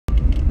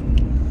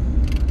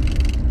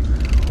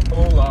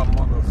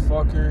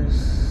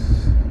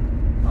motherfuckers.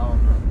 I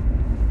don't know.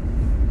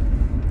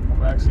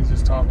 I'm actually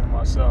just talking to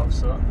myself,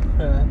 so.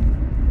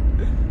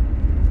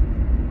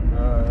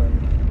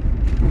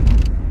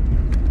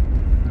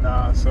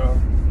 So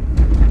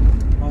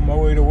on my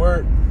way to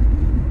work.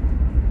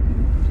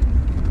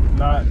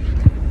 Not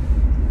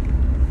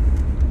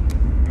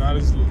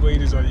as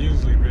late as I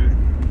usually be.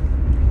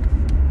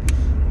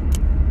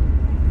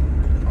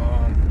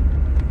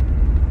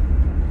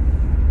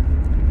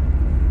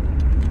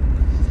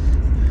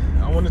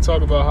 I want to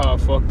talk about how I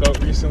fucked up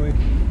recently.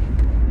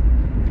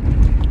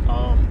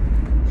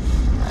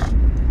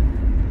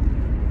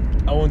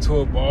 I went to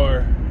a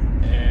bar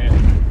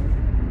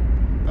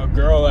and a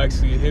girl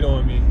actually hit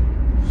on me,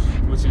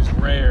 which is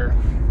rare.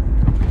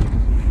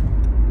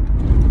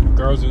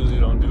 Girls usually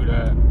don't do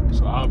that,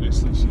 so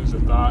obviously she was a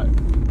thought.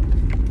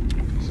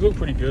 She looked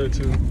pretty good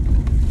too.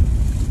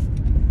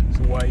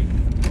 She's white,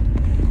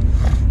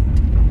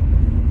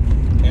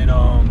 and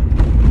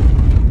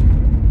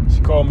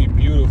she called me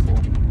beautiful,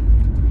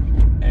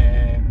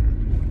 and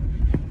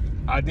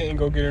I didn't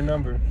go get her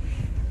number,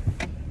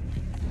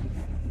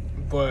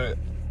 but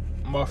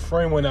my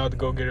friend went out to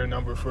go get her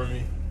number for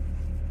me.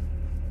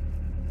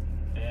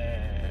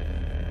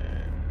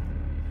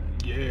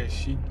 Yeah,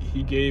 he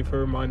gave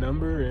her my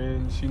number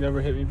and she never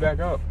hit me back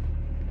up,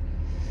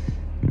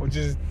 which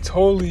is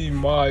totally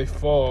my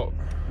fault.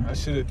 I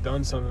should have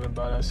done something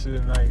about it. I should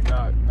have not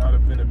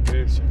have been a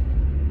bitch and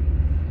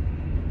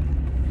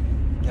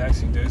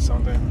actually did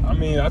something. I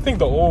mean, I think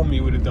the old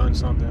me would have done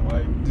something.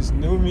 Like, this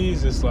new me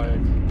is just like,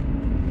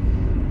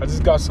 I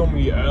just got so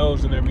many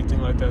L's and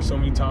everything like that. So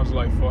many times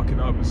like fucking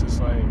up. It's just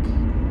like,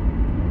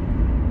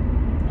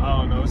 I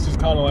don't know. It's just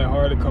kind of like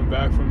hard to come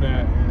back from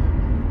that.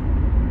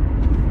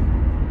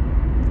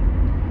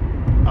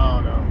 I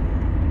don't know.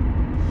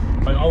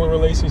 Like, all the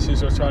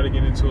relationships I try to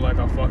get into, like,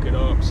 I fuck it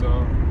up, so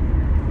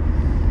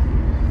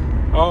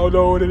I don't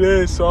know what it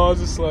is, so I was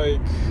just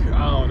like,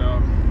 I don't know.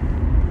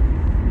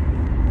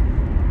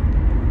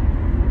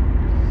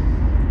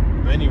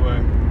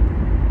 Anyway,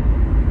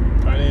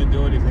 I didn't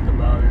do anything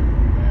about it,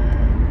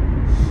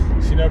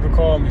 and she never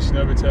called me, she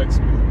never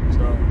texted me,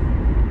 so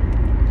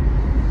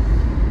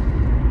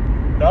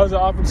that was an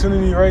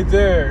opportunity right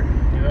there,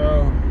 you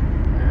know.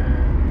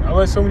 I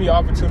let so many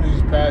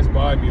opportunities pass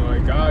by me.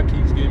 Like, God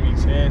keeps giving me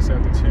chance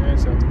after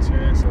chance after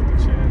chance after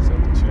chance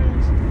after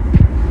chance.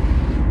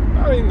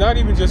 I mean, not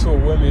even just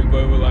with women,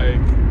 but with like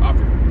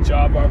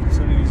job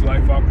opportunities,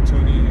 life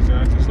opportunities, and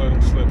I just let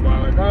them slip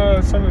by.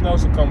 Like, something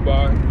else will come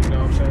by. You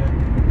know what I'm saying?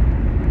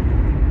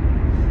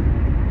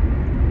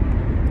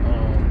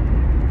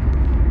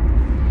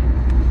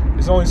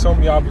 There's only so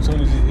many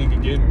opportunities he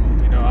can give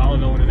me. You know, I don't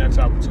know when the next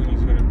opportunity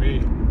is gonna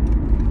be.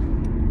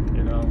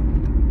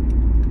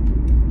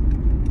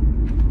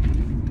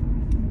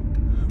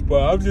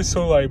 But I'm just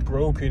so like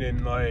broken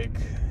and like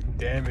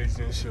damaged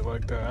and shit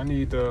like that. I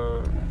need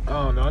to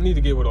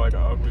get with like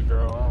an ugly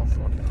girl. I don't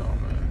fucking know,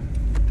 man.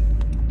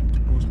 To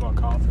boost my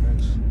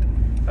confidence.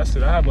 That's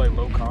it. I have like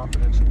low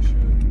confidence and shit.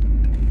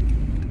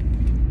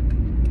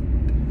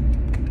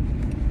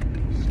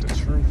 It's the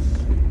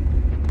truth.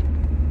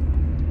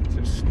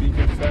 Just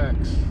speaking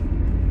facts.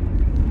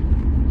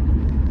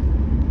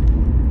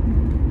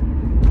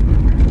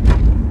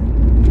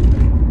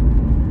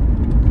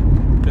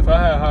 If I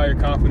had higher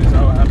confidence,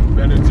 I would have a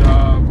better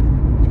job,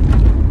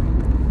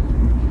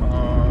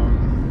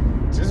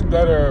 just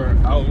better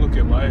outlook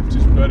at life,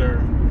 just better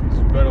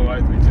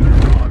life in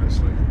general,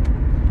 honestly.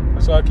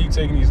 That's why I keep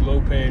taking these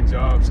low-paying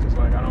jobs, because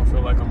like I don't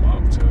feel like I'm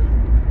up to,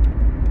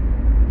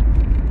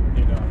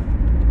 you know.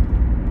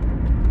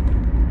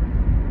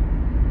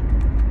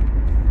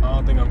 I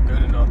don't think I'm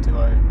good enough to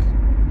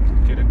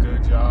like get a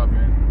good job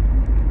and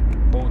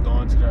hold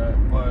on to that,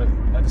 but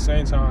at the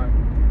same time,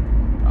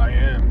 I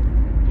am.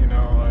 You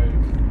know, like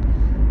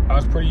I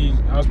was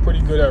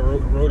pretty good at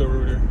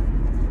Roto-Rooter.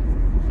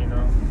 You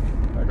know,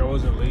 like I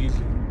wasn't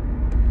lazy.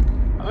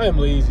 I am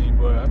lazy,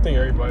 but I think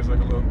everybody's like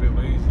a little bit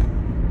lazy.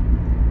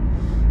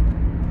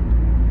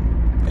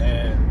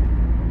 And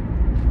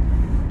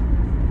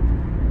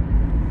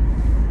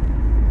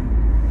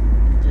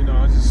you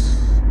know,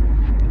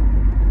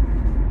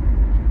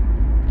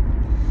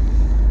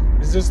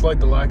 it's just like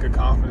the lack of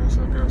confidence,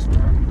 I guess,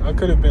 man. I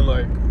could have been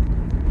like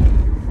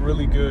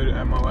really good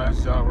at my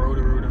last job,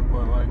 Roto-Rooter,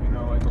 but like, you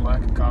know, like the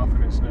lack of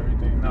confidence and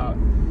everything, not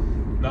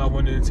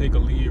wanting to take a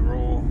lead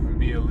role and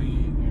be a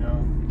lead, you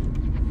know,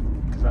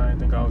 because I didn't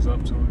think I was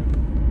up to it.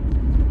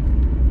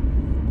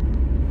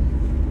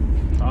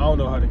 I don't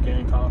know how to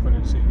gain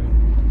confidence either.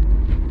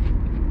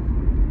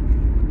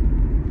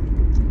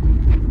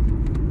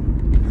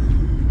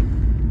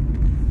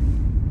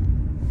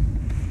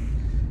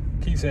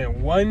 Keep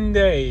saying one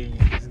day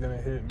it's gonna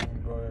hit me,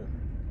 but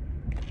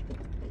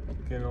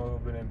getting a little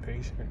bit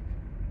impatient.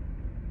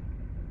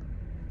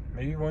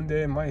 Maybe one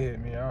day it might hit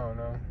me, I don't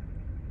know.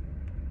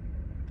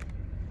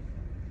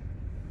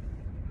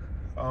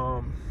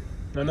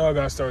 I know I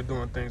gotta start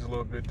doing things a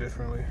little bit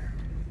differently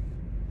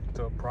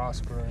to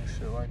prosper and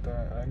shit like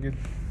that.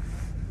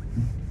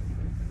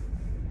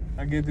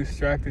 I get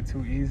distracted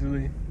too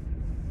easily.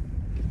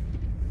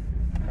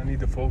 I need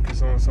to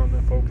focus on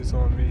something, focus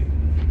on me.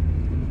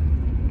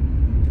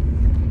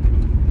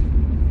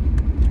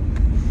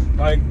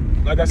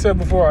 Like I said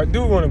before, I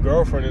do want a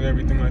girlfriend and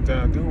everything like that.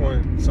 I do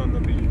want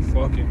something to be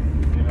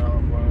fucking, you know,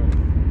 but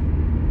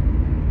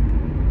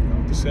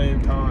at the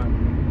same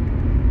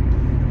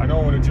time, I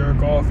don't want to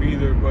jerk off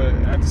either, but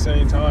at the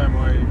same time,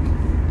 like,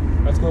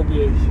 that's going to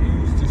be a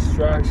huge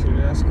distraction.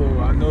 I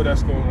know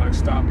that's going to, like,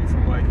 stop me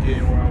from, like,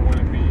 getting where I want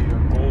to be, a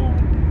goal,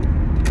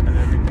 and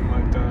everything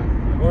like that.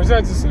 Or is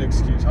that just an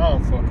excuse? I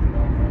don't fucking know,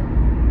 man.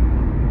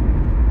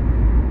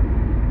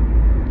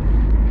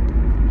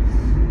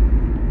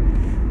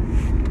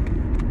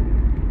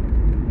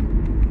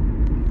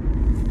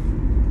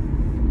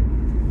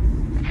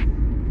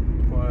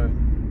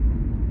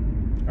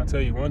 I'll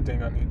tell you one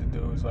thing I need to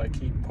do is like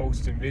keep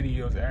posting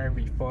videos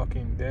every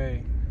fucking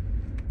day.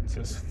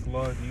 Just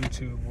flood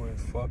YouTube with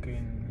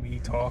fucking me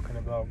talking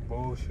about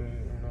bullshit,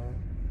 you know.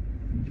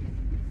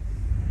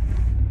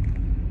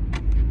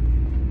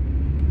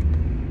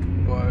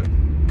 But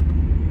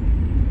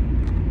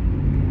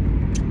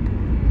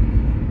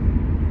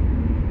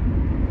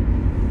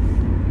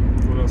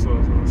what else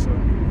was I gonna say?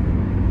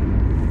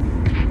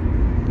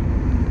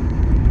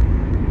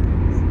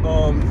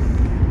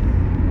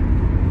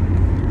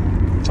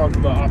 Talked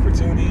about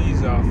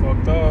opportunities. I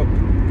fucked up.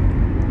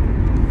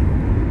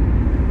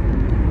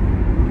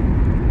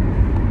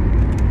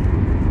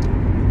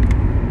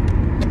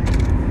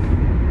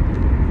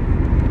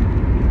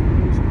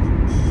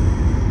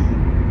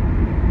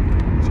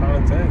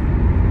 Trying to think.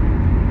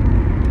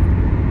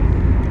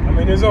 I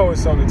mean, there's always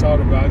something to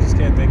talk about. I just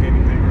can't think of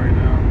anything right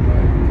now.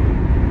 Like,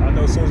 I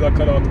know as soon as I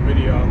cut off the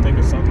video, I'll think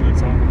of something to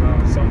talk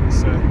about, something to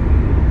say.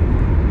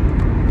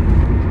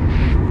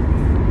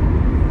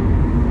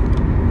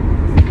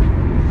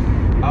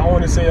 I don't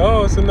want to say,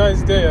 oh, it's a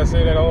nice day. I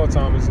say that all the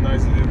time. It's a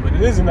nice day, but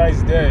it is a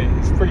nice day.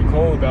 It's pretty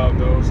cold out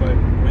though. It's like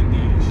windy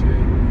and shit.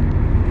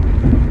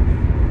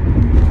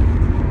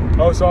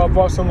 Oh, so I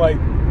bought some like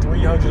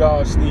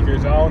 $300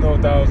 sneakers. I don't know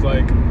if that was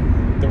like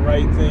the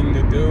right thing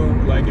to do.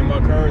 Like in my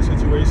current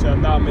situation,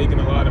 I'm not making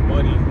a lot of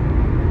money.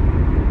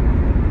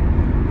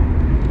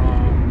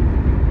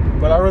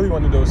 But I really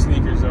wanted those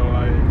sneakers though.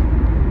 Like,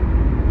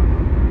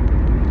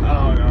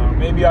 I don't know.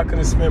 Maybe I could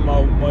have spent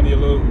my money a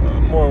little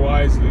more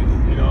wisely.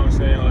 You know what I'm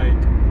saying? Like,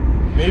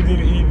 maybe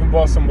even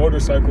bought some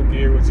motorcycle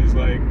gear, which is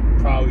like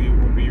probably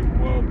would be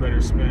well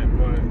better spent.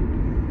 But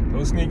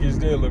those sneakers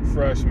did look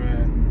fresh,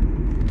 man.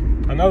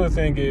 Another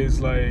thing is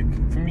like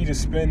for me to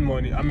spend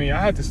money. I mean, I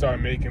had to start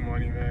making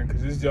money, man,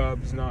 because this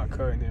job is not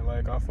cutting it.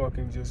 Like, I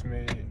fucking just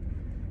made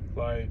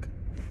like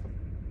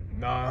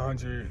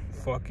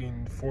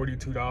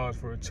 $942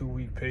 for a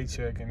 2-week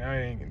paycheck, and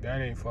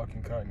that ain't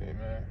fucking cutting it,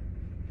 man.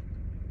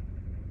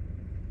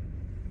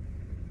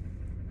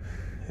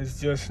 It's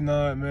just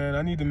not, man.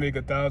 I need to make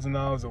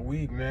 $1,000 a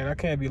week, man. I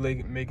can't be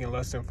making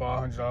less than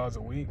 $500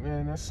 a week,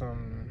 man. That's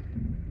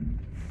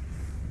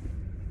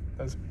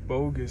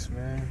bogus,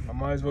 man. I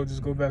might as well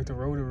just go back to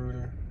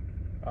Roto-Rooter.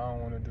 I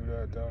don't want to do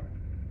that though.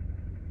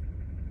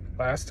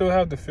 Like, I still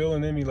have the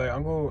feeling in me, like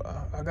I'm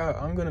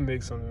gonna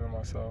make something of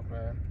myself,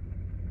 man.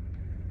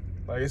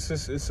 Like,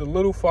 it's a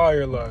little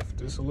fire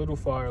left. It's a little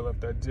fire left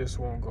that just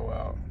won't go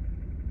out.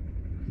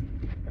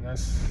 And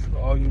that's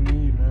all you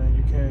need, man.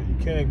 You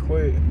can't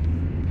quit.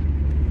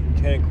 You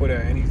can't quit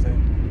at anything.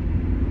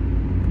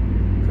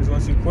 Because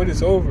once you quit,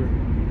 it's over.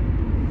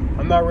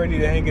 I'm not ready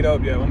to hang it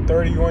up yet. I'm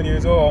 31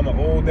 years old. I'm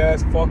an old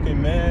ass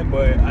fucking man,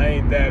 but I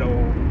ain't that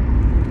old.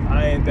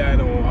 I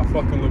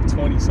fucking look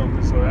 20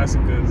 something, so that's a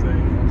good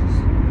thing. I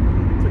just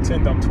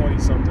pretend I'm 20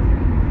 something.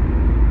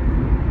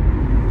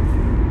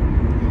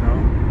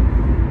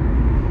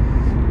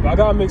 But I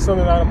gotta make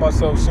something out of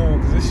myself soon,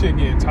 because this shit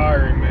getting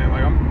tiring, man.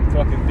 Like, I'm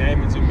fucking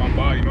damaging my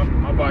body.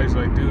 My body's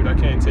like, dude, I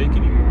can't take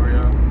anymore,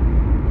 yo.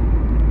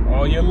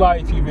 All your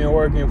life you've been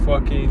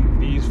working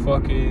these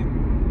fucking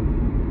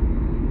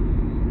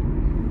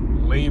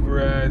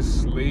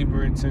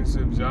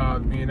labor-intensive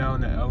jobs, being out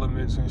in the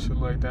elements and shit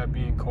like that,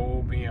 being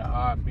cold, being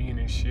hot, being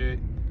in shit,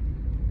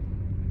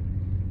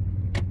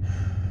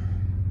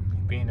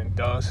 being in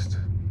dust.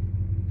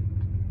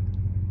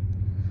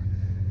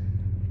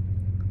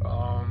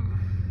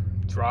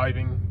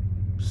 Driving,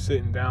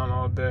 sitting down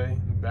all day,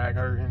 back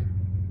hurting.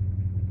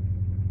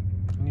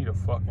 I need a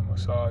fucking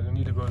massage. I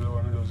need to go to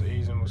one of those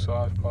Asian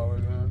massage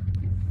parlors, man.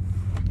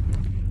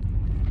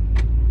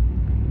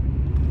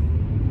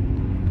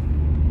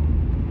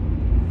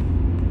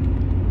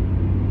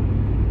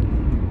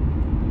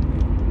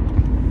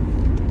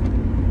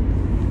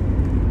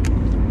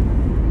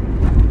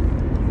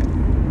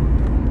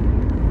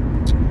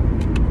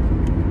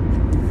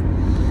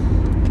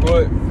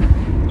 But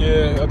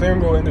yeah, I think I'm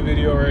going to end the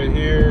video right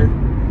here.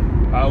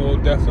 I will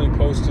definitely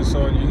post this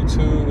on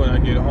YouTube when I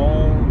get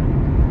home.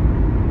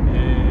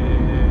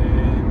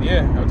 And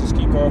yeah, I'll just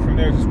keep going from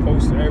there. Just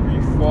post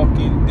every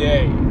fucking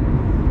day.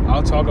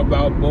 I'll talk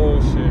about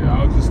bullshit.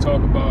 I'll just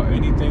talk about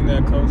anything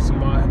that comes to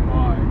my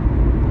mind.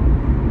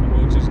 And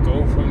we'll just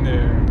go from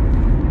there.